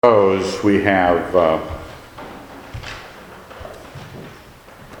Suppose we have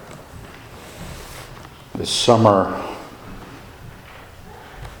the summer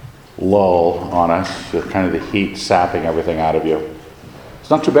lull on us, kind of the heat sapping everything out of you.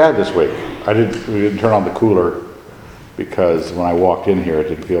 It's not too bad this week. We didn't turn on the cooler because when I walked in here it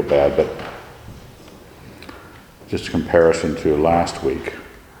didn't feel bad, but just a comparison to last week.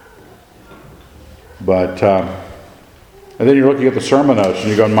 But and then you're looking at the sermon notes and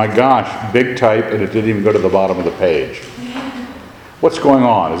you're going, my gosh, big type, and it didn't even go to the bottom of the page. What's going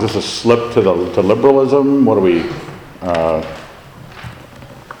on? Is this a slip to liberalism? What are we?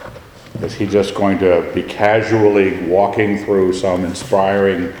 Is he just going to be casually walking through some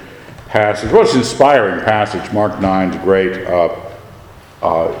inspiring passage? Well, it's an inspiring passage. Mark 9 is great.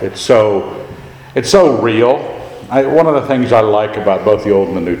 It's so real. One of the things I like about both the Old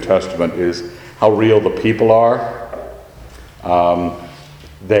and the New Testament is how real the people are.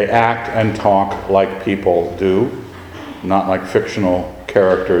 They act and talk like people do, not like fictional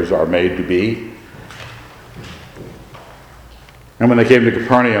characters are made to be. And when they came to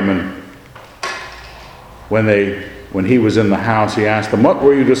Capernaum, and when he was in the house, he asked them, "What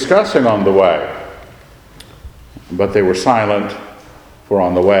were you discussing on the way?" But they were silent, for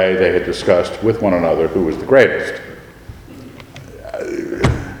on the way they had discussed with one another who was the greatest.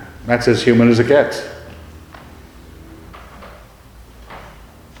 That's as human as it gets.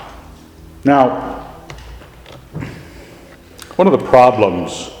 Now, one of the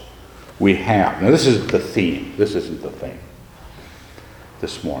problems we have, now this is the theme, this isn't the theme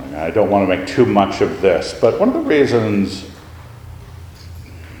this morning. I don't want to make too much of this, but one of the reasons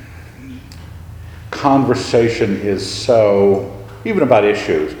conversation is so, even about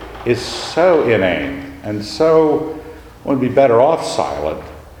issues, is so inane and so would be better off silent,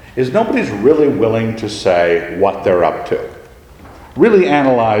 is nobody's really willing to say what they're up to. Really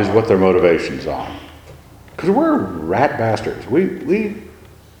analyze what their motivations are. Because we're rat bastards. We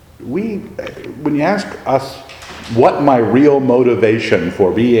when you ask us what my real motivation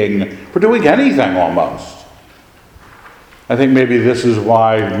for doing anything almost, I think maybe this is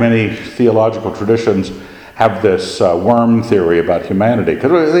why many theological traditions have this worm theory about humanity.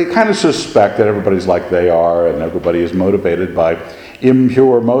 Because they kind of suspect that everybody's like they are and everybody is motivated by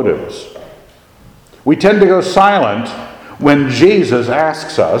impure motives. We tend to go silent when Jesus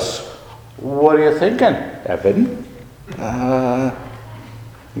asks us, "What are you thinking, Evan? You're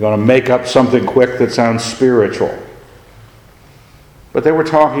going to make up something quick that sounds spiritual." But they were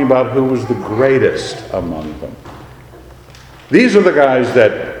talking about who was the greatest among them. These are the guys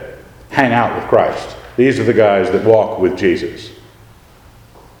that hang out with Christ. These are the guys that walk with Jesus.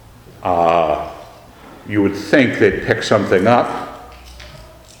 You would think they'd pick something up.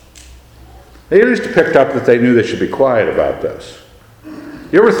 They at least picked up that they knew they should be quiet about this.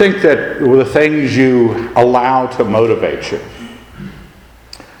 You ever think that the things you allow to motivate you,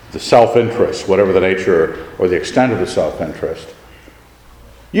 the self-interest, whatever the nature or the extent of the self-interest,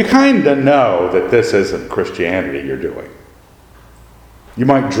 you kind of know that this isn't Christianity you're doing. You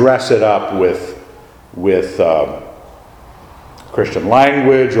might dress it up with Christian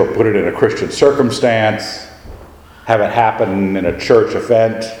language or put it in a Christian circumstance, have it happen in a church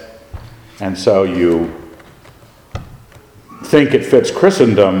event. And so you think it fits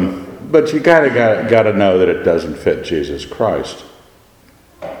Christendom, but you got to know that it doesn't fit Jesus Christ.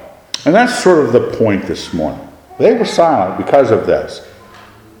 And that's sort of the point this morning. They were silent because of this.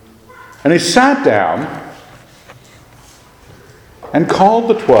 And he sat down and called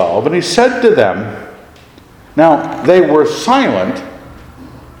the 12, and he said to them, now they were silent,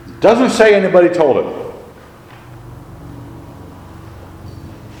 doesn't say anybody told him.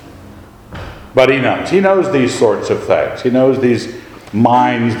 But he knows. He knows these sorts of things. He knows these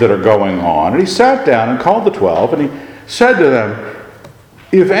minds that are going on. And he sat down and called the 12, and he said to them,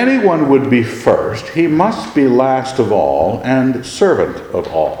 if anyone would be first, he must be last of all and servant of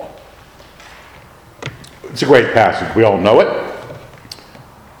all. It's a great passage. We all know it.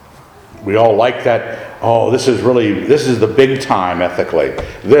 We all like that. Oh, this is the big time ethically.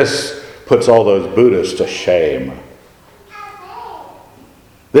 This puts all those Buddhists to shame.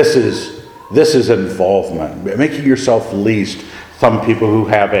 This is involvement, making yourself least. Some people who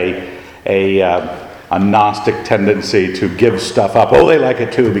have a Gnostic tendency to give stuff up. Oh, they like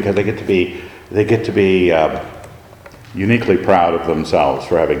it too because they get to be uniquely proud of themselves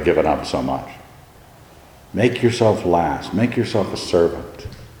for having given up so much. Make yourself last. Make yourself a servant.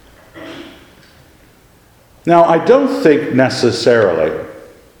 Now, I don't think necessarily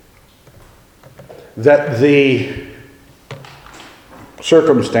that the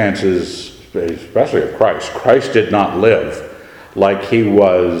circumstances, especially of Christ did not live like he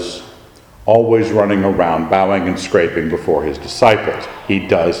was always running around bowing and scraping before his disciples. He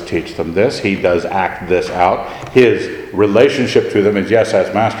does teach them this. He does act this out. His relationship to them is, yes,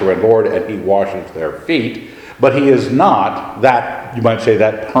 as Master and Lord, and he washes their feet. But he is not that, you might say,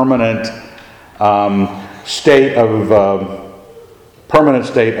 that permanent state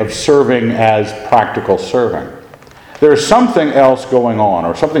of serving as practical serving. There's something else going on,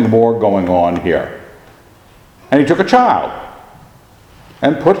 or something more going on here. And he took a child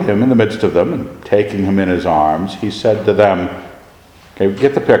and put him in the midst of them, and taking him in his arms, he said to them, okay,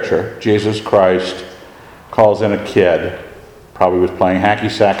 get the picture. Jesus Christ calls in a kid, probably was playing hacky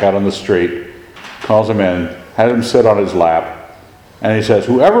sack out on the street, calls him in, had him sit on his lap, and he says,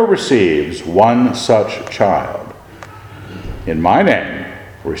 whoever receives one such child in my name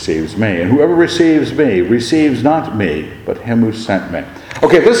receives me, and whoever receives me receives not me, but him who sent me.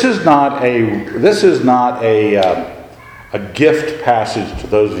 Okay, this is not a gift passage to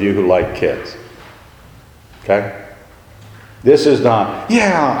those of you who like kids. Okay? This is not,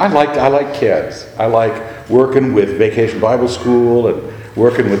 I like kids. I like working with Vacation Bible School and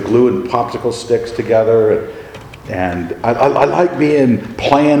working with glue and popsicle sticks together. And I like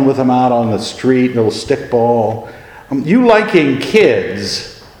playing with them out on the street, little stickball. You liking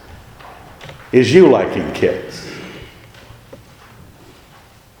kids is you liking kids.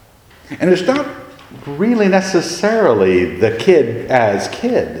 And it's not really necessarily the kid as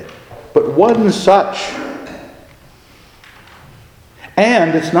kid, but one such.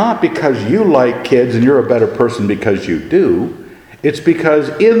 And it's not because you like kids and you're a better person because you do. It's because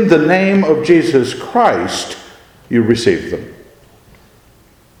in the name of Jesus Christ, you receive them.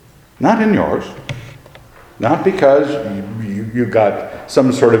 Not in yours. Not because you got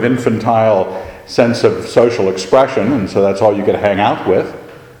some sort of infantile sense of social expression and so that's all you get to hang out with.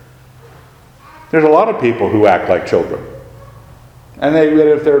 There's a lot of people who act like children. And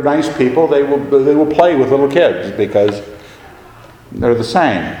if they're nice people, they will play with little kids because they're the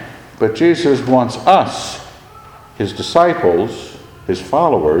same. But Jesus wants us, his disciples, his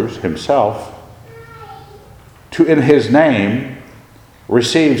followers, himself, to, in his name,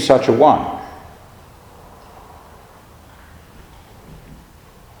 receive such a one.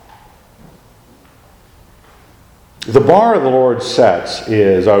 The bar the Lord sets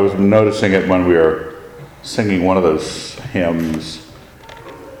is, I was noticing it when we were singing one of those hymns.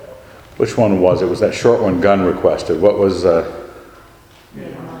 Which one was it? It was that short one Gunn requested. What was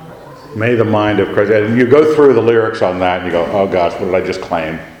May the mind of Christ. And you go through the lyrics on that and you go, oh gosh, what did I just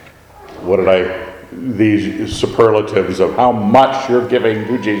claim? These superlatives of how much you're giving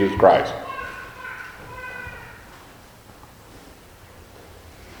to Jesus Christ.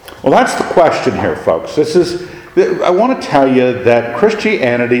 Well, that's the question here, folks. I want to tell you that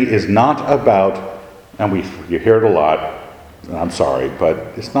Christianity is not about, and you hear it a lot, and I'm sorry, but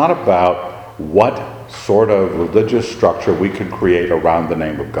it's not about what sort of religious structure we can create around the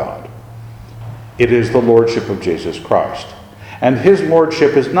name of God. It is the Lordship of Jesus Christ. And his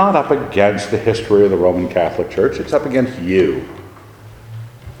Lordship is not up against the history of the Roman Catholic Church, it's up against you.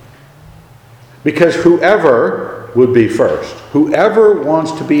 Because whoever would be first, whoever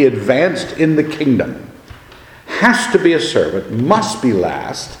wants to be advanced in the kingdom, has to be a servant, must be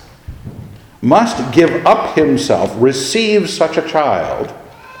last, must give up himself, receive such a child.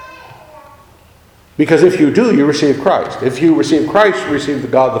 Because if you do, you receive Christ. If you receive Christ, you receive the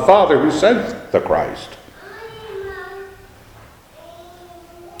God the Father who sent the Christ.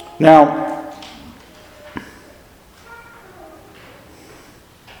 Now,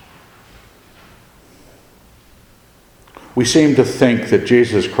 we seem to think that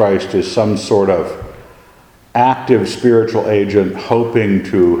Jesus Christ is some sort of active spiritual agent hoping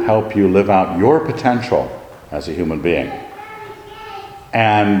to help you live out your potential as a human being.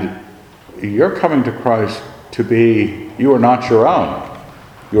 And you're coming to Christ to be, you are not your own.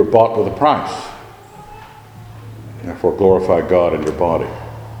 You're bought with a price. Therefore, glorify God in your body.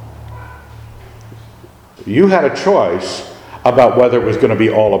 You had a choice about whether it was going to be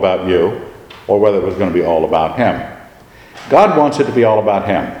all about you or whether it was going to be all about him. God wants it to be all about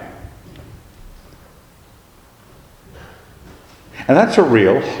him. And that's a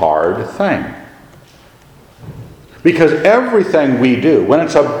real hard thing. Because everything we do, when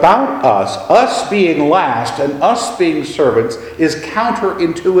it's about us being last and us being servants, is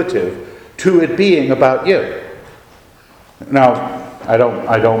counterintuitive to it being about you. Now, I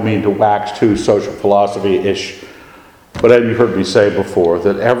don't mean to wax too social philosophy-ish, but you've heard me say before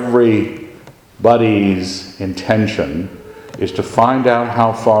that everybody's intention is to find out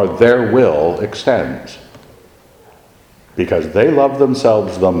how far their will extends. Because they love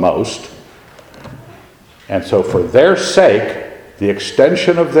themselves the most. And so for their sake, The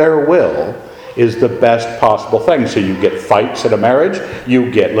extension of their will is the best possible thing. So you get fights in a marriage, you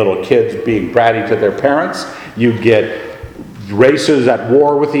get little kids being bratty to their parents, you get races at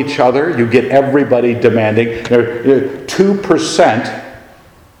war with each other, you get everybody demanding. 2%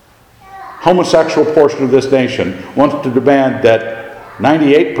 homosexual portion of this nation wants to demand that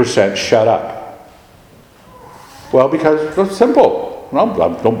 98% shut up. Well, because it's simple. Well,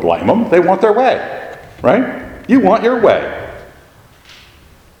 don't blame them. They want their way, right? You want your way.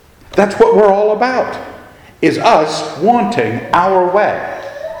 That's what we're all about, is us wanting our way.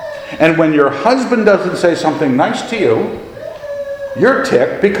 And when your husband doesn't say something nice to you, you're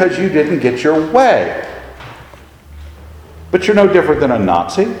ticked because you didn't get your way. But you're no different than a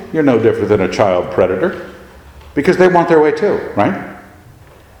Nazi. You're no different than a child predator, because they want their way too, right?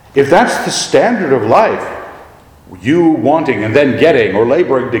 If that's the standard of life, you wanting and then getting or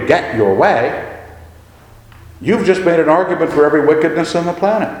laboring to get your way, you've just made an argument for every wickedness on the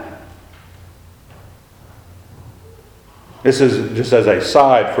planet. This is just as a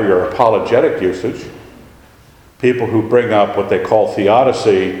side for your apologetic usage. People who bring up what they call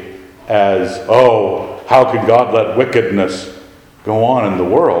theodicy as, oh, how could God let wickedness go on in the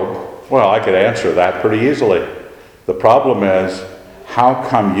world? Well, I could answer that pretty easily. The problem is, how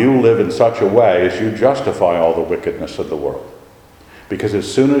come you live in such a way as you justify all the wickedness of the world? Because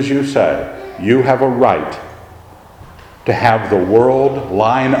as soon as you say you have a right to have the world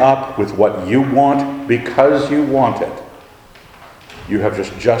line up with what you want because you want it, you have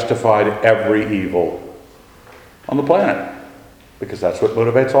just justified every evil on the planet. Because that's what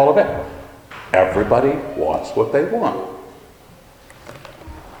motivates all of it. Everybody wants what they want.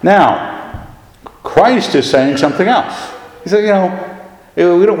 Now, Christ is saying something else. He said,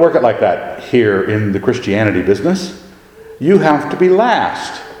 we don't work it like that here in the Christianity business. You have to be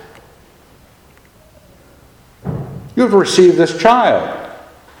last. You have to receive this child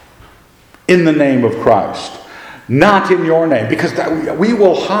in the name of Christ. Not in your name, because we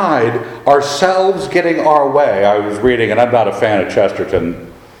will hide ourselves getting our way. I was reading, and I'm not a fan of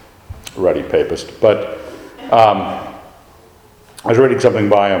Chesterton, ruddy papist, but I was reading something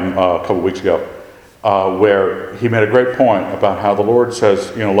by him a couple weeks ago where he made a great point about how the Lord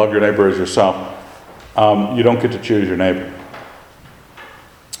says, love your neighbor as yourself. You don't get to choose your neighbor.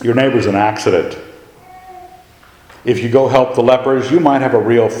 Your neighbor's an accident. If you go help the lepers, you might have a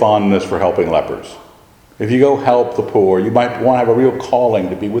real fondness for helping lepers. If you go help the poor, you might want to have a real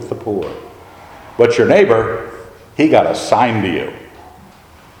calling to be with the poor. But your neighbor, he got assigned to you.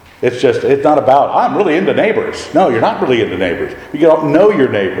 It's not about, I'm really into neighbors. No, you're not really into neighbors. You don't know your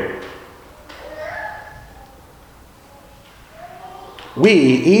neighbor. We,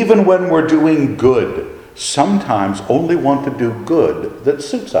 even when we're doing good, sometimes only want to do good that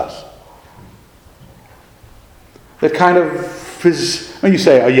suits us. That kind of is, when you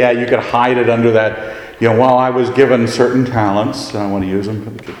say, oh yeah, you could hide it under that, well, I was given certain talents, and I want to use them for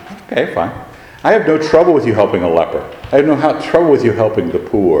the kids. Okay, fine. I have no trouble with you helping a leper. I have no trouble with you helping the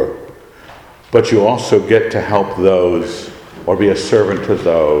poor. But you also get to help those, or be a servant to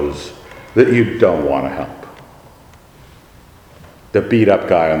those, that you don't want to help. The beat-up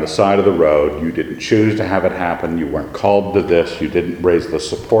guy on the side of the road, you didn't choose to have it happen. You weren't called to this. You didn't raise the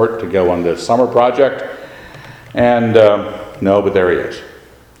support to go on this summer project. And, no, but there he is,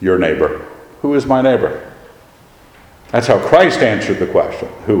 your neighbor. Who is my neighbor? That's how Christ answered the question.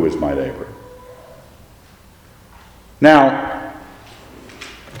 Who is my neighbor? Now,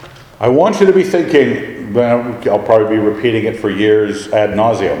 I want you to be thinking, I'll probably be repeating it for years ad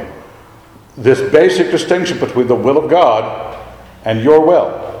nauseum, this basic distinction between the will of God and your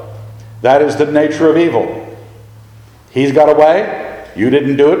will. That is the nature of evil. He's got a way. You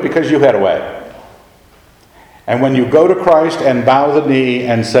didn't do it because you had a way. And when you go to Christ and bow the knee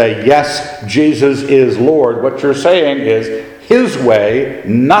and say, yes, Jesus is Lord, what you're saying is, his way,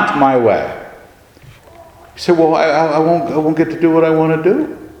 not my way. You say, well, I won't get to do what I want to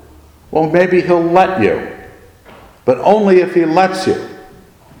do. Well, maybe he'll let you. But only if he lets you.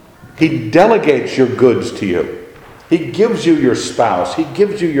 He delegates your goods to you. He gives you your spouse. He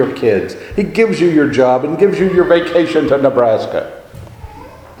gives you your kids. He gives you your job and gives you your vacation to Nebraska.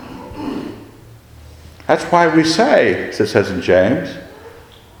 That's why we say, as it says in James,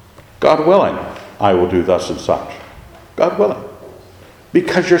 God willing, I will do thus and such. God willing.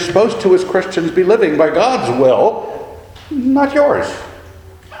 Because you're supposed to, as Christians, be living by God's will, not yours.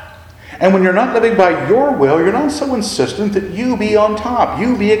 And when you're not living by your will, you're not so insistent that you be on top,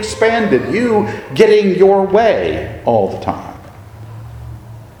 you be expanded, you getting your way all the time.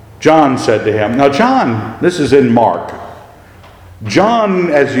 John said to him, now John, this is in Mark.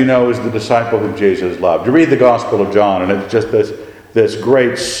 John, as you know, is the disciple whom Jesus loved. You read the Gospel of John, and it's just this this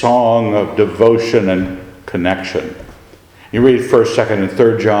great song of devotion and connection. You read 1st, 2nd, and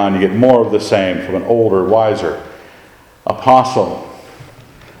 3rd John, you get more of the same from an older, wiser apostle.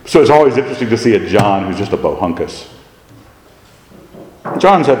 So it's always interesting to see a John who's just a bohunkus.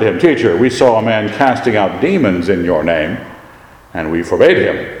 John said to him, "Teacher, we saw a man casting out demons in your name, and we forbade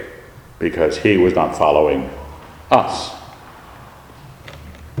him, because he was not following us."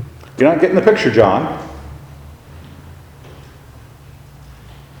 You're not getting the picture, John.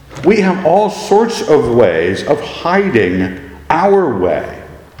 We have all sorts of ways of hiding our way.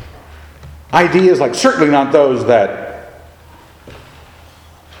 Ideas like, certainly not those that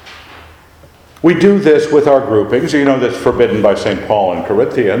we do this with our groupings. You know that's forbidden by St. Paul in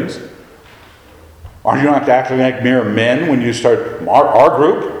Corinthians. Are you not acting like mere men when you start our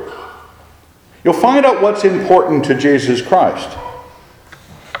group? You'll find out what's important to Jesus Christ.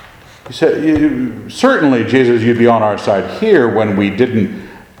 You said, certainly, Jesus, you'd be on our side here when we didn't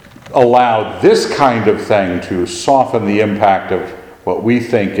allow this kind of thing to soften the impact of what we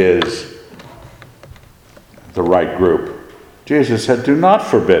think is the right group. Jesus said, do not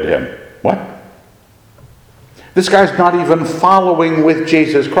forbid him. What? This guy's not even following with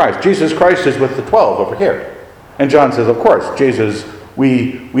Jesus Christ. Jesus Christ is with the 12 over here. And John says, of course, Jesus,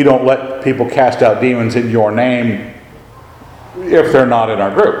 we don't let people cast out demons in your name if they're not in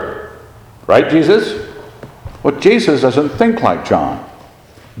our group. Right, Jesus? Well, Jesus doesn't think like John.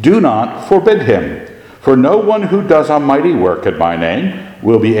 Do not forbid him, for no one who does a mighty work in my name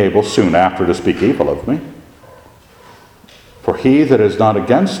will be able soon after to speak evil of me. For he that is not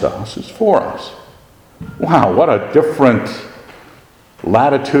against us is for us. Wow, what a different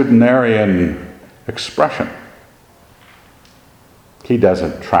latitudinarian expression. He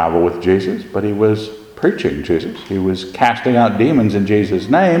doesn't travel with Jesus, but he was preaching Jesus. He was casting out demons in Jesus'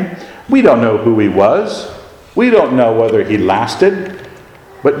 name. We don't know who he was. We don't know whether he lasted.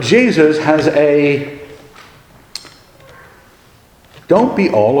 But Jesus has don't be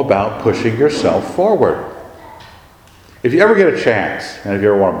all about pushing yourself forward. If you ever get a chance, and if you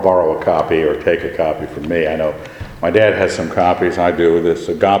ever want to borrow a copy or take a copy from me, I know my dad has some copies, I do, this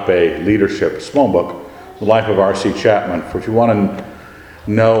Agape Leadership small book, The Life of R.C. Chapman, for if you want to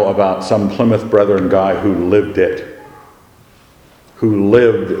know about some Plymouth Brethren guy who lived it, who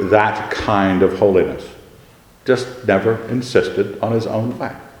lived that kind of holiness. Just never insisted on his own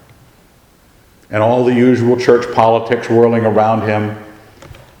way. And all the usual church politics whirling around him.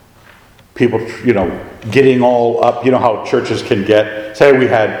 People, getting all up. You know how churches can get. Say we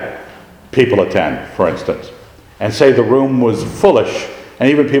had people attend, for instance. And say the room was fullish. And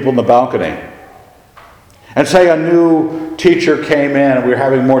even people in the balcony. And say a new teacher came in and we were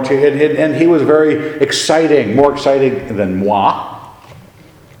having more and he was very exciting. More exciting than moi.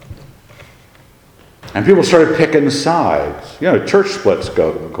 And people started picking sides. Church splits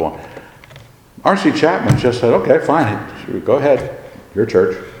go on. R.C. Chapman just said, okay, fine, sure, go ahead, your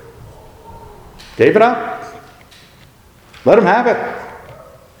church. Gave it up. Let him have it.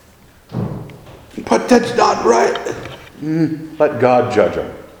 But that's not right. Let God judge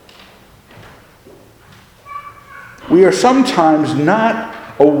him. We are sometimes not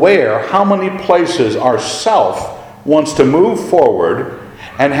aware how many places our self wants to move forward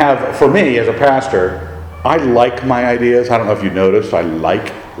and have, for me as a pastor, I like my ideas. I don't know if you noticed, I like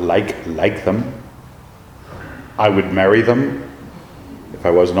them. I would marry them if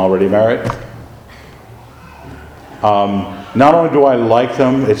I wasn't already married. Not only do I like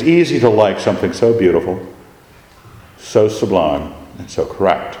them, it's easy to like something so beautiful, so sublime, and so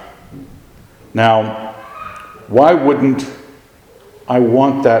correct. Now, why wouldn't I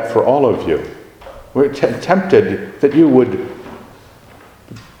want that for all of you? We're tempted that you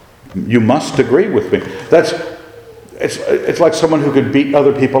must agree with me. It's like someone who could beat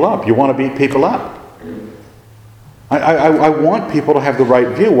other people up. You want to beat people up. I want people to have the right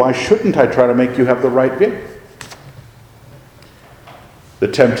view. Why shouldn't I try to make you have the right view? The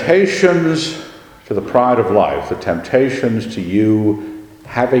temptations to the pride of life, the temptations to you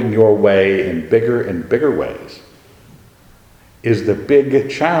having your way in bigger and bigger ways, is the big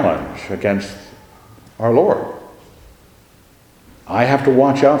challenge against our Lord. I have to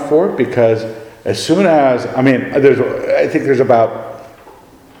watch out for it because as soon as, I think there's about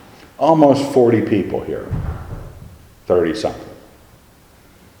almost 40 people here, 30-something.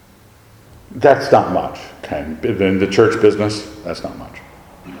 That's not much. Okay? In the church business, that's not much.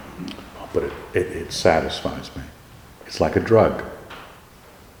 But it satisfies me. It's like a drug.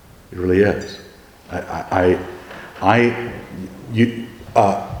 It really is.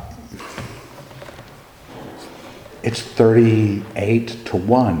 It's 38 to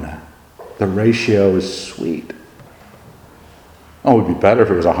 1. The ratio is sweet. Oh, it would be better if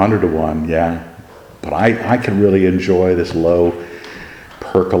it was 100 to 1, yeah. But I can really enjoy this low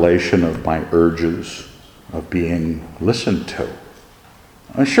percolation of my urges of being listened to.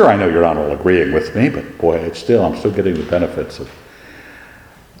 I'm sure I know you're not all agreeing with me, but boy, I'm still getting the benefits of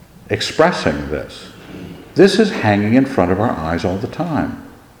expressing this. This is hanging in front of our eyes all the time.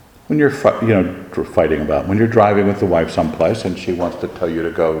 When you're fighting about, when you're driving with the wife someplace and she wants to tell you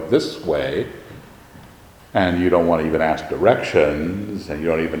to go this way, and you don't want to even ask directions, and you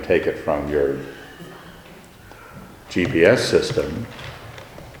don't even take it from your GPS system,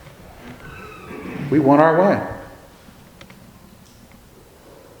 we want our way.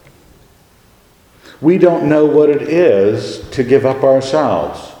 We don't know what it is to give up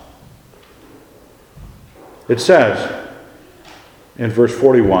ourselves. It says in verse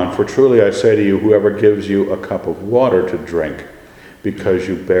 41, "For truly I say to you, whoever gives you a cup of water to drink because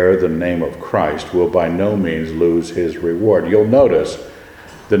you bear the name of Christ will by no means lose his reward." You'll notice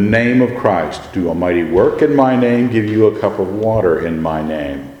the name of Christ. "Do a mighty work in my name, give you a cup of water in my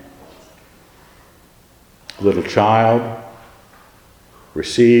name." Little child,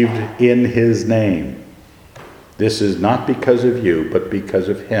 received in his name. This is not because of you, but because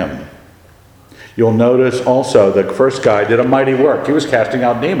of him. You'll notice also the first guy did a mighty work. He was casting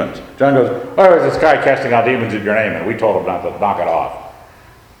out demons. John goes, "Oh, there's this guy casting out demons in your name," and we told him not to knock it off.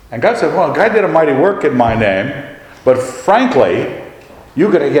 And God said, "Well, the guy did a mighty work in my name, but frankly, you're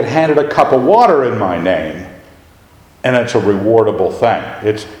going to get handed a cup of water in my name, and it's a rewardable thing.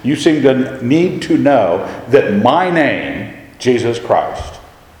 You seem to need to know that my name, Jesus Christ,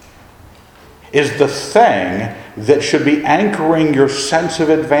 is the thing that should be anchoring your sense of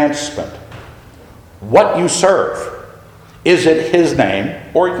advancement. What you serve, is it his name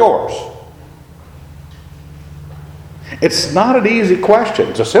or yours?" It's not an easy question.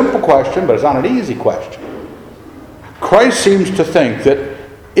 It's a simple question, but it's not an easy question. Christ seems to think that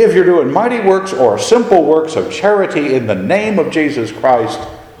if you're doing mighty works or simple works of charity in the name of Jesus Christ,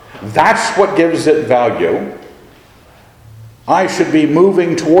 that's what gives it value. I should be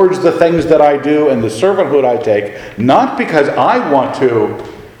moving towards the things that I do and the servanthood I take, not because I want to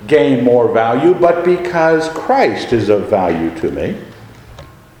gain more value, but because Christ is of value to me.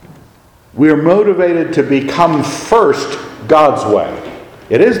 We are motivated to become first God's way.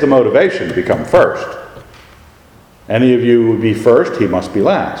 It is the motivation to become first. Any of you would be first, he must be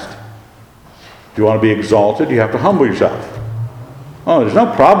last. If you want to be exalted, you have to humble yourself. Oh, there's no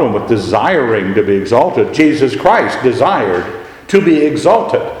problem with desiring to be exalted. Jesus Christ desired to be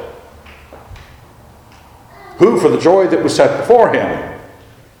exalted. Who, for the joy that was set before him,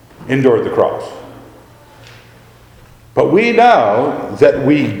 endured the cross. But we know that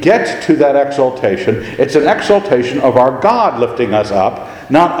we get to that exaltation. It's an exaltation of our God lifting us up,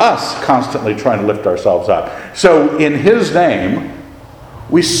 not us constantly trying to lift ourselves up. So in his name,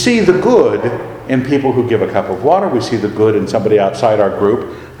 we see the good in people who give a cup of water. We see the good in somebody outside our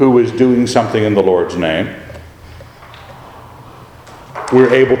group who is doing something in the Lord's name.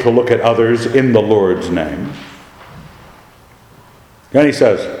 We're able to look at others in the Lord's name. And he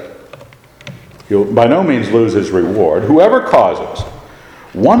says, he'll by no means lose his reward. "Whoever causes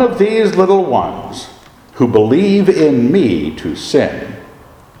one of these little ones who believe in me to sin."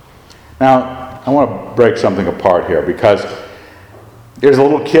 Now, I want to break something apart here because there's a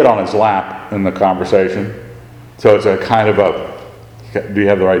little kid on his lap in the conversation. So it's a kind of do you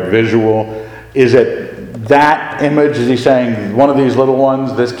have the right visual? Is it that image? Is he saying one of these little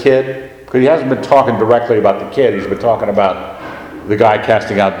ones, this kid? Because he hasn't been talking directly about the kid. He's been talking about the guy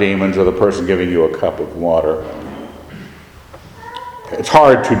casting out demons or the person giving you a cup of water. It's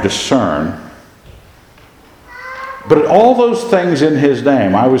hard to discern. But all those things in his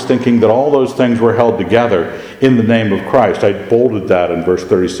name, I was thinking that all those things were held together in the name of Christ. I bolded that in verse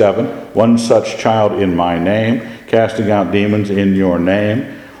 37. "One such child in my name, casting out demons in your name,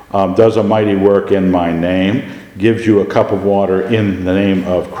 does a mighty work in my name, gives you a cup of water in the name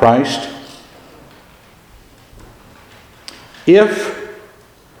of Christ." If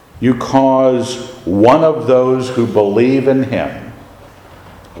you cause one of those who believe in him,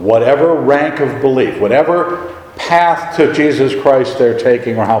 whatever rank of belief, whatever path to Jesus Christ they're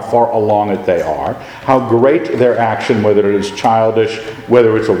taking or how far along it they are, how great their action, whether it is childish,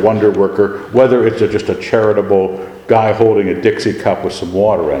 whether it's a wonder worker, whether it's just a charitable guy holding a Dixie cup with some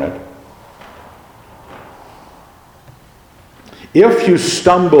water in it. If you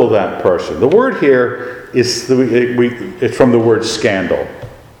stumble that person, the word here is it's from the word scandal.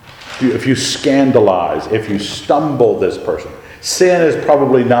 If you scandalize, if you stumble this person, sin is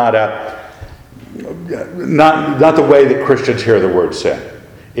probably not the way that Christians hear the word sin.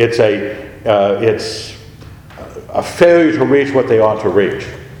 It's a failure to reach what they ought to reach.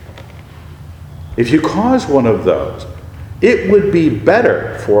 If you cause one of those, it would be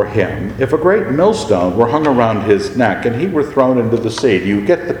better for him if a great millstone were hung around his neck and he were thrown into the sea. Do you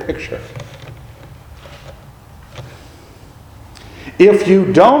get the picture? If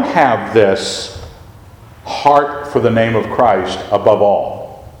you don't have this heart for the name of Christ above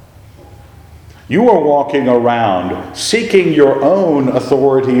all, you are walking around seeking your own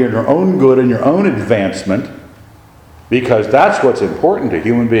authority and your own good and your own advancement, because that's what's important to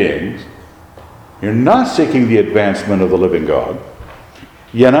human beings. You're not seeking the advancement of the living God.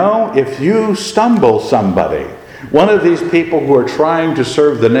 You know, if you stumble somebody, one of these people who are trying to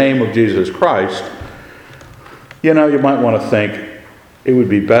serve the name of Jesus Christ, you know, you might want to think, it would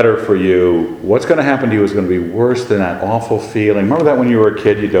be better for you. What's going to happen to you is going to be worse than that awful feeling. Remember that when you were a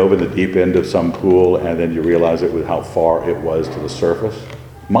kid, you dove in the deep end of some pool and then you realized how far it was to the surface?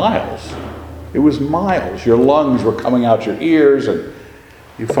 Miles. It was miles. Your lungs were coming out your ears, and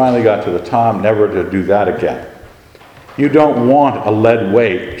you finally got to the top, never to do that again. You don't want a lead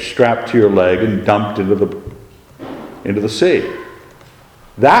weight strapped to your leg and dumped into the sea.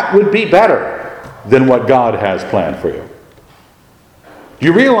 That would be better than what God has planned for you.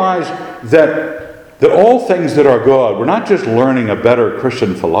 You realize that all things that are good, we're not just learning a better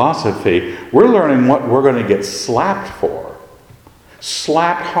Christian philosophy, we're learning what we're going to get slapped for.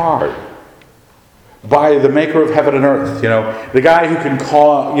 Slapped hard. By the maker of heaven and earth. You know, the guy who can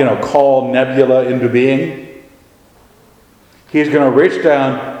call nebula into being. He's going to reach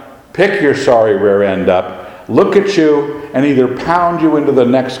down, pick your sorry rear end up, look at you, and either pound you into the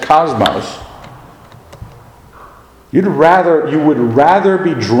next cosmos. You would rather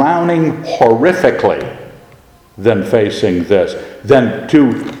be drowning horrifically than facing this, than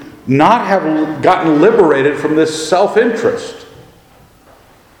to not have gotten liberated from this self-interest.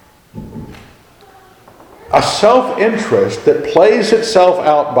 A self-interest that plays itself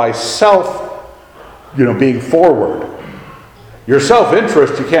out by being forward. Your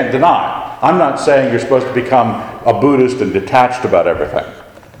self-interest you can't deny. I'm not saying you're supposed to become a Buddhist and detached about everything.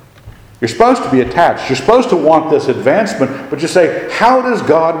 You're supposed to be attached. You're supposed to want this advancement, but you say, how does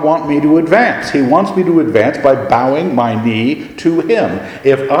God want me to advance? He wants me to advance by bowing my knee to Him.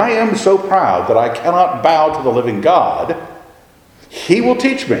 If I am so proud that I cannot bow to the living God, He will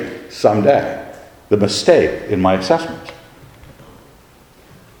teach me someday the mistake in my assessment.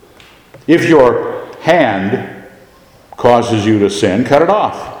 If your hand causes you to sin, cut it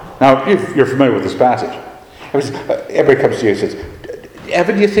off. Now, if you're familiar with this passage, everybody comes to you and says,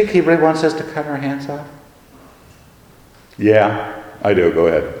 Evan, do you think he really wants us to cut our hands off? Yeah, I do. Go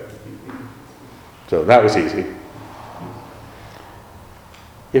ahead. So that was easy.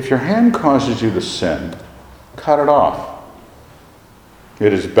 If your hand causes you to sin, cut it off.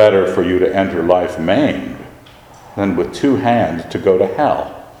 It is better for you to enter life maimed than with two hands to go to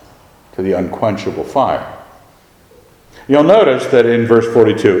hell, to the unquenchable fire. You'll notice that in verse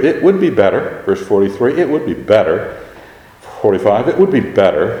 42, it would be better. Verse 43, it would be better. 45, it would be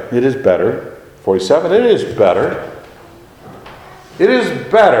better. It is better. 47, it is better. It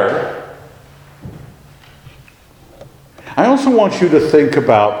is better. I also want you to think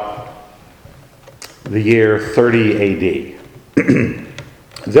about the year 30 AD.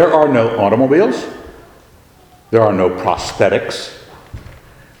 There are no automobiles. There are no prosthetics.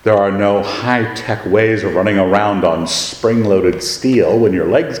 There are no high-tech ways of running around on spring-loaded steel when your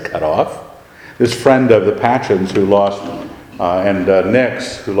leg's cut off. This friend of the Patchins who lost,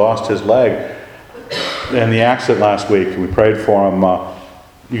 Nick's, who lost his leg in the accident last week, and we prayed for him.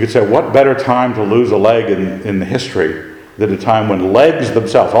 You could say, what better time to lose a leg in the history than a time when legs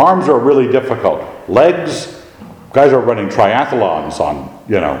themselves, arms are really difficult. Legs, guys are running triathlons on,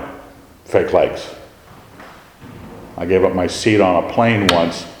 fake legs. I gave up my seat on a plane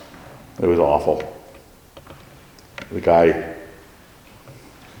once. It was awful. The guy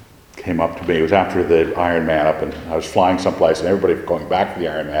came up to me. It was after the Ironman up, and I was flying someplace, and everybody was going back to the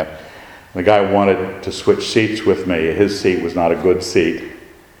Ironman. The guy wanted to switch seats with me. His seat was not a good seat,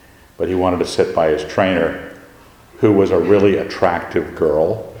 but he wanted to sit by his trainer, who was a really attractive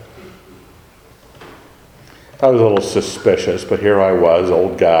girl. I was a little suspicious, but here I was,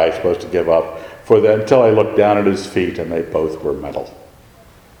 old guy, supposed to give up until I looked down at his feet, and they both were metal.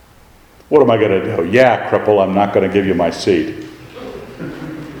 What am I going to do? Yeah, cripple, I'm not going to give you my seat.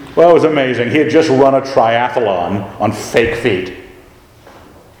 Well, it was amazing. He had just run a triathlon on fake feet.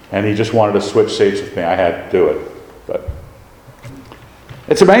 And he just wanted to switch seats with me. I had to do it. But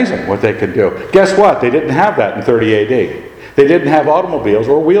it's amazing what they can do. Guess what? They didn't have that in 30 AD. They didn't have automobiles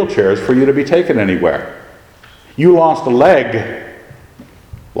or wheelchairs for you to be taken anywhere. You lost a leg,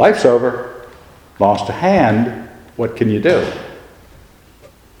 life's over. Lost a hand, What can you do?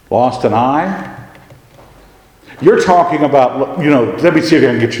 Lost an eye? You're talking about, let me see if I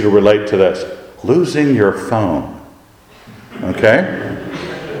can get you to relate to this. Losing your phone. Okay?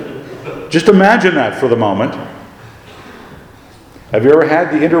 Just imagine that for the moment. Have you ever had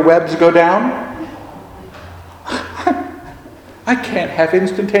the interwebs go down? I can't have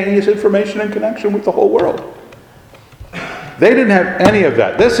instantaneous information and connection with the whole world. They didn't have any of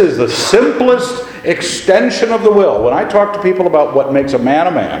that. This is the simplest extension of the will. When I talk to people about what makes a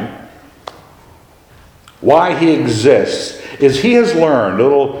man, why he exists, is he has learned.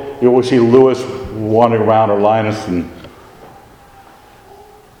 You'll see Lewis wandering around, or Linus, and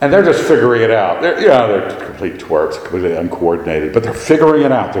they're just figuring it out. They're complete twerps, completely uncoordinated, but they're figuring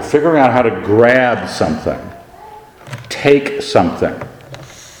it out. They're figuring out how to grab something, take something.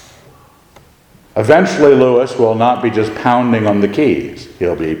 Eventually, Lewis will not be just pounding on the keys.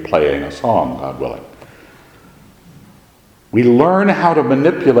 He'll be playing a song, God willing. We learn how to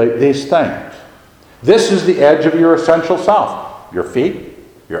manipulate these things. This is the edge of your essential self. Your feet,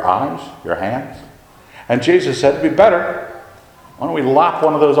 your eyes, your hands. And Jesus said, it'd be better. Why don't we lop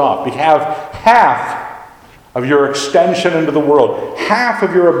one of those off? We have half of your extension into the world, half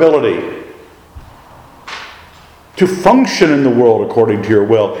of your ability to function in the world according to your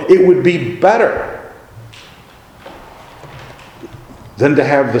will. It would be better than to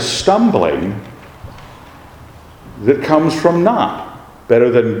have the stumbling that comes from not.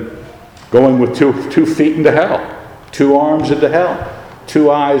 Better than going with two feet into hell, 2 arms into hell, 2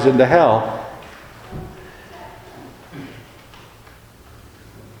 eyes into hell.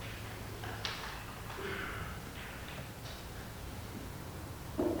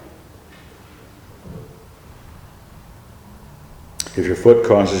 If your foot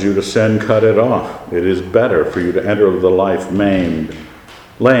causes you to sin, cut it off. It is better for you to enter the life lame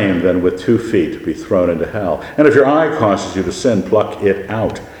than with 2 feet to be thrown into hell. And if your eye causes you to sin, pluck it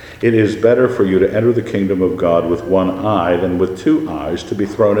out. It is better for you to enter the kingdom of God with 1 eye than with 2 eyes to be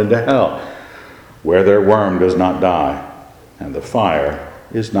thrown into hell, where their worm does not die, and the fire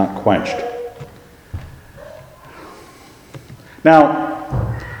is not quenched.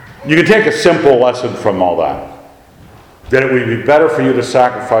 Now, you can take a simple lesson from all that. That it would be better for you to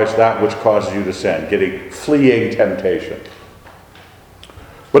sacrifice that which causes you to sin, fleeing temptation.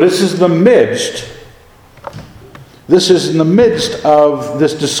 But this is in the midst of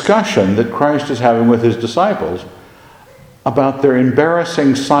this discussion that Christ is having with his disciples about their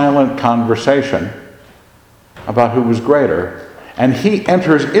embarrassing silent conversation about who was greater. And he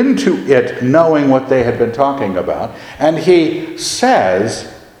enters into it knowing what they had been talking about. And he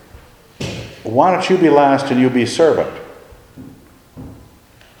says, why don't you be last and you be servant?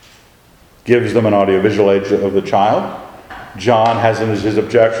 Gives them an audiovisual age of the child. John has his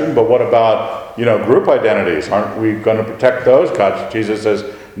objection, but what about, group identities? Aren't we going to protect those? God, Jesus says,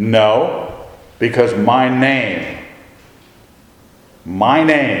 no, because my name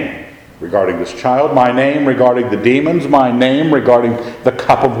regarding this child, my name regarding the demons, my name regarding the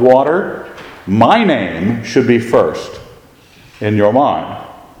cup of water, my name should be first in your mind.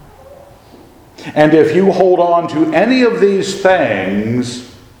 And if you hold on to any of these things,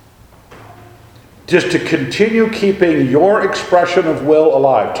 just to continue keeping your expression of will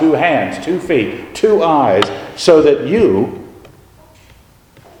alive, 2 hands, 2 feet, 2 eyes, so that you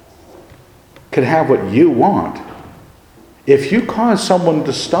can have what you want. If you cause someone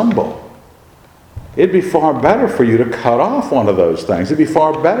to stumble, it'd be far better for you to cut off one of those things. It'd be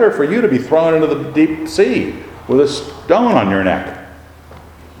far better for you to be thrown into the deep sea with a stone on your neck.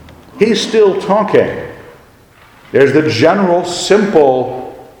 He's still talking. There's the general, simple,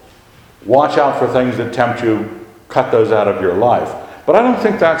 watch out for things that tempt you, cut those out of your life. But I don't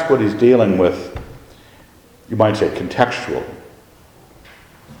think that's what he's dealing with, you might say, contextual.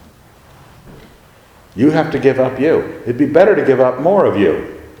 You have to give up you. It'd be better to give up more of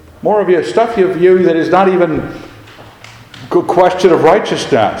you. More of you, stuff of you that is not even a question of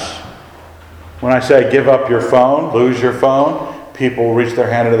righteousness. When I say give up your phone, lose your phone, people will reach their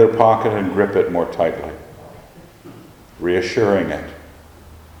hand into their pocket and grip it more tightly, reassuring it.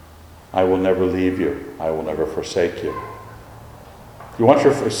 I will never leave you. I will never forsake you. You want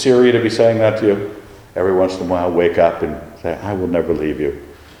your Siri to be saying that to you? Every once in a while, wake up and say, I will never leave you.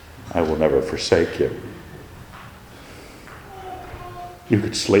 I will never forsake you. You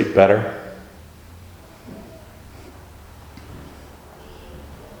could sleep better.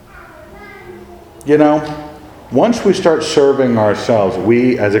 Once we start serving ourselves,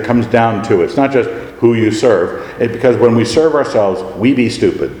 as it comes down to it, it's not just who you serve, because when we serve ourselves, we be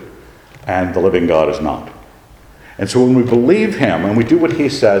stupid. And the living God is not. And so when we believe him and we do what he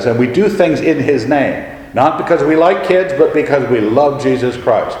says and we do things in his name, Not because we like kids, but because we love Jesus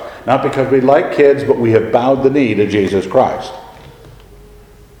Christ. Not because we like kids, but we have bowed the knee to Jesus Christ.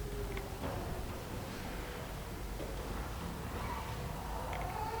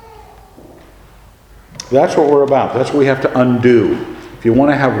 That's what we're about. That's what we have to undo. If you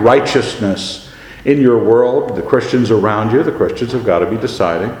want to have righteousness in your world, the Christians around you, the Christians have got to be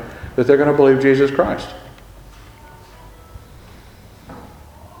deciding that they're going to believe Jesus Christ.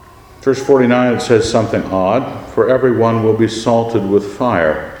 Verse 49, it says something odd. For everyone will be salted with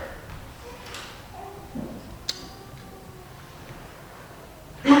fire.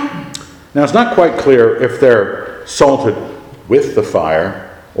 Now, it's not quite clear if they're salted with the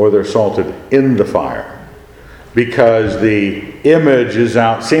fire or they're salted in the fire, because the image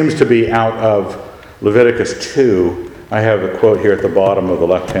seems to be out of Leviticus 2. I have a quote here at the bottom of the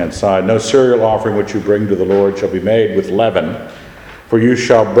left-hand side. No cereal offering which you bring to the Lord shall be made with leaven, for you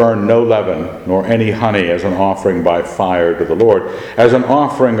shall burn no leaven, nor any honey as an offering by fire to the Lord. As an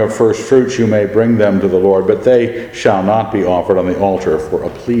offering of first fruits you may bring them to the Lord, but they shall not be offered on the altar for a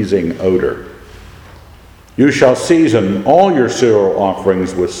pleasing odor. You shall season all your cereal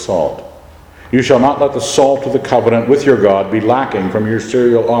offerings with salt. You shall not let the salt of the covenant with your God be lacking from your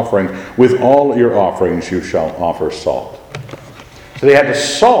cereal offering. With all your offerings you shall offer salt. So they had to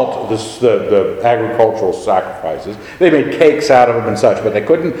salt the agricultural sacrifices. They made cakes out of them and such, but they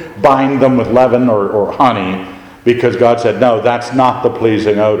couldn't bind them with leaven or honey, because God said, no, that's not the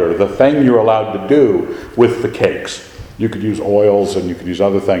pleasing odor. The thing you're allowed to do with the cakes, you could use oils and you could use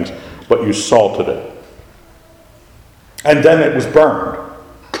other things, but you salted it. And then it was burned,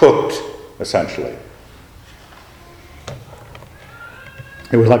 cooked, essentially.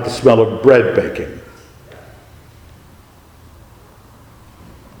 It was like the smell of bread baking.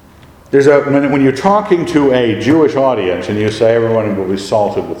 When you're talking to a Jewish audience and you say everyone will be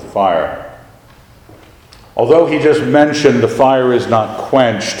salted with the fire, although he just mentioned the fire is not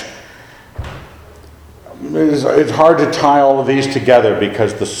quenched, it's hard to tie all of these together,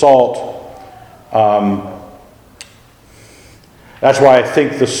 because the salt, that's why I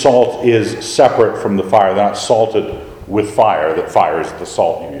think the salt is separate from the fire. They're not salted with fire. That fire is the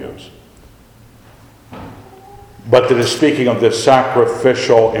salt you use. But that is speaking of this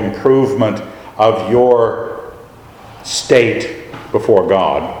sacrificial improvement of your state before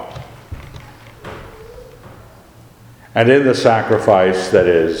God. And in the sacrifice that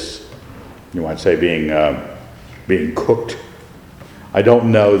is, you might say, being cooked. I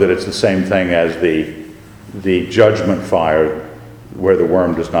don't know that it's the same thing as the judgment fire, where the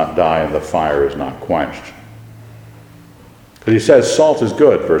worm does not die and the fire is not quenched. Because he says salt is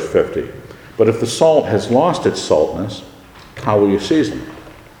good, verse 50. But if the salt has lost its saltness, how will you season it?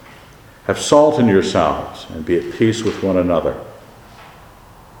 Have salt in yourselves and be at peace with one another.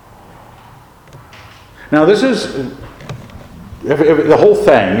 Now this is, if the whole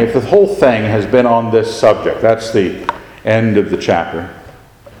thing has been on this subject, that's the end of the chapter,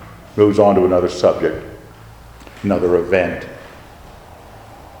 moves on to another subject, another event.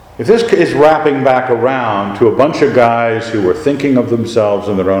 If this is wrapping back around to a bunch of guys who were thinking of themselves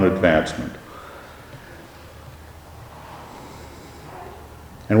and their own advancement,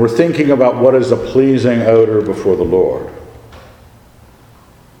 and we're thinking about what is a pleasing odor before the Lord,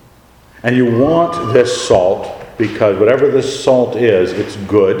 and you want this salt because whatever this salt is, it's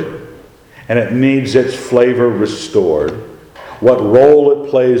good and it needs its flavor restored, what role it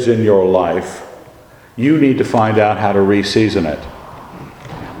plays in your life, you need to find out how to reseason it.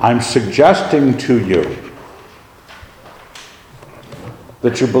 I'm suggesting to you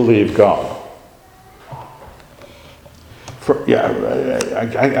that you believe God.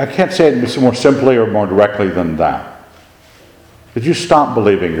 I can't say it more simply or more directly than that. That you stop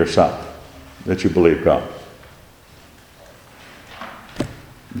believing yourself, that you believe God.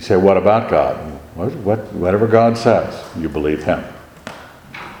 You say, what about God? Whatever God says, you believe Him.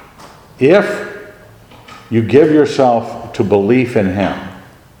 If you give yourself to belief in Him,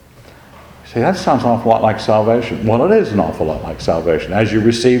 you say, that sounds an awful lot like salvation. Well, it is an awful lot like salvation. As you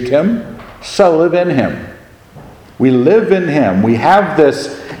received Him, so live in Him. We live in Him. We have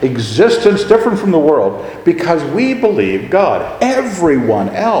this existence different from the world because we believe God. Everyone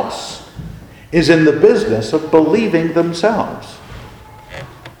else is in the business of believing themselves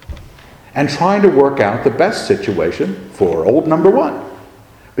and trying to work out the best situation for old number one,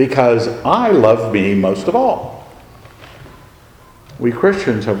 because I love me most of all. We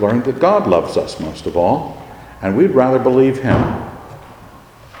Christians have learned that God loves us most of all, and we'd rather believe Him.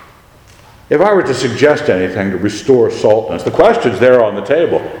 If I were to suggest anything to restore saltness, the question's there on the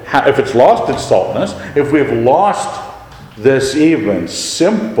table. If it's lost its saltness, if we've lost this even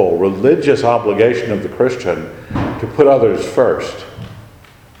simple religious obligation of the Christian to put others first.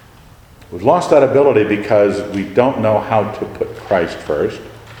 We've lost that ability because we don't know how to put Christ first.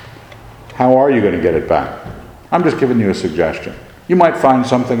 How are you going to get it back? I'm just giving you a suggestion. You might find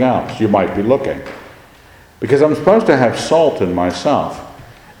something else. You might be looking. Because I'm supposed to have salt in myself,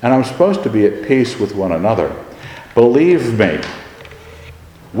 and I'm supposed to be at peace with one another. Believe me,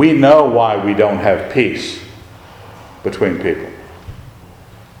 we know why we don't have peace between people.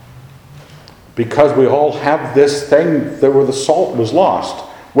 Because we all have this thing that where the salt was lost,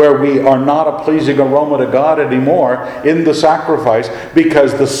 where we are not a pleasing aroma to God anymore in the sacrifice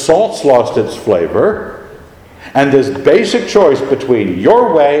because the salt's lost its flavor, and this basic choice between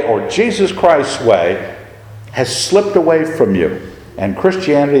your way or Jesus Christ's way has slipped away from you. And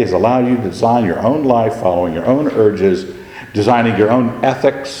Christianity has allowed you to design your own life, following your own urges, designing your own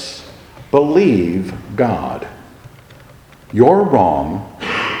ethics. Believe God. You're wrong.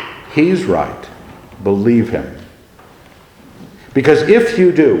 He's right. Believe him. Because if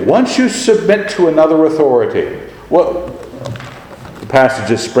you do, once you submit to another authority, well, the passage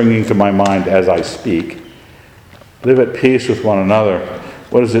is springing to my mind as I speak. Live at peace with one another.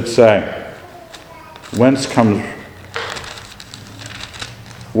 What does it say? Whence comes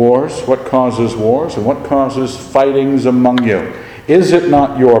wars? What causes wars? And what causes fightings among you? Is it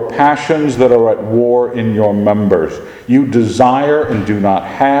not your passions that are at war in your members? You desire and do not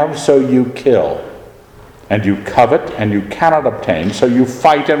have, so you kill. And you covet and you cannot obtain, so you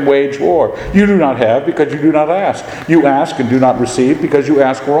fight and wage war. You do not have because you do not ask. You ask and do not receive because you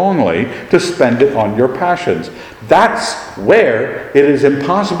ask wrongly to spend it on your passions. That's where it is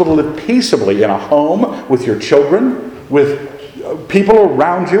impossible to live peaceably in a home with your children, with people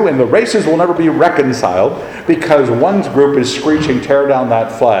around you, and the races will never be reconciled because one group is screeching, tear down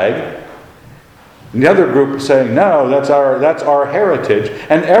that flag, and the other group is saying, no, that's our heritage,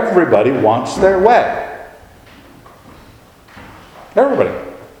 and everybody wants their way.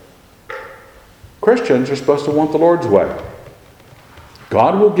 Everybody. Christians are supposed to want the Lord's way.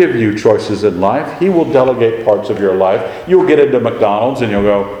 God will give you choices in life. He will delegate parts of your life. You'll get into McDonald's and you'll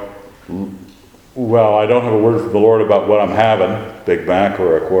go, well, I don't have a word from the Lord about what I'm having, Big Mac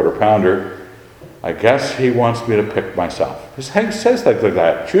or a quarter pounder. I guess he wants me to pick myself. He says things like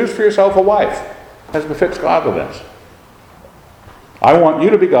that. Choose for yourself a wife as befits godliness. I want you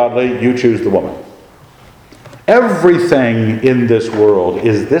to be godly. You choose the woman. Everything in this world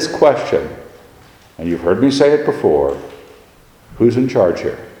is this question, and you've heard me say it before: who's in charge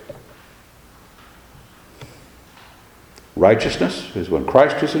here? Righteousness is when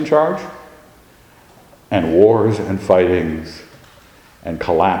Christ is in charge, and wars and fightings and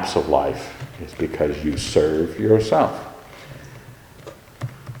collapse of life is because you serve yourself.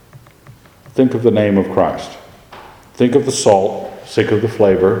 Think of the name of Christ. Think of the salt. Think of the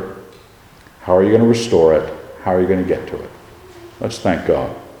flavor. How are you going to restore it? How are you going to get to it? Let's thank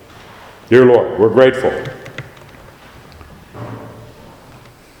God. Dear Lord, we're grateful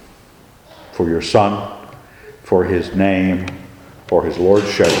for your Son, for his name, for his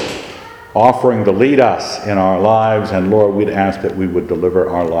lordship, offering to lead us in our lives. And Lord, we'd ask that we would deliver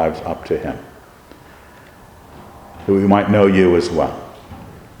our lives up to him, that we might know you as well.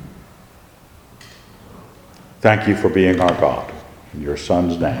 Thank you for being our God. In your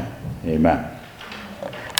Son's name, amen.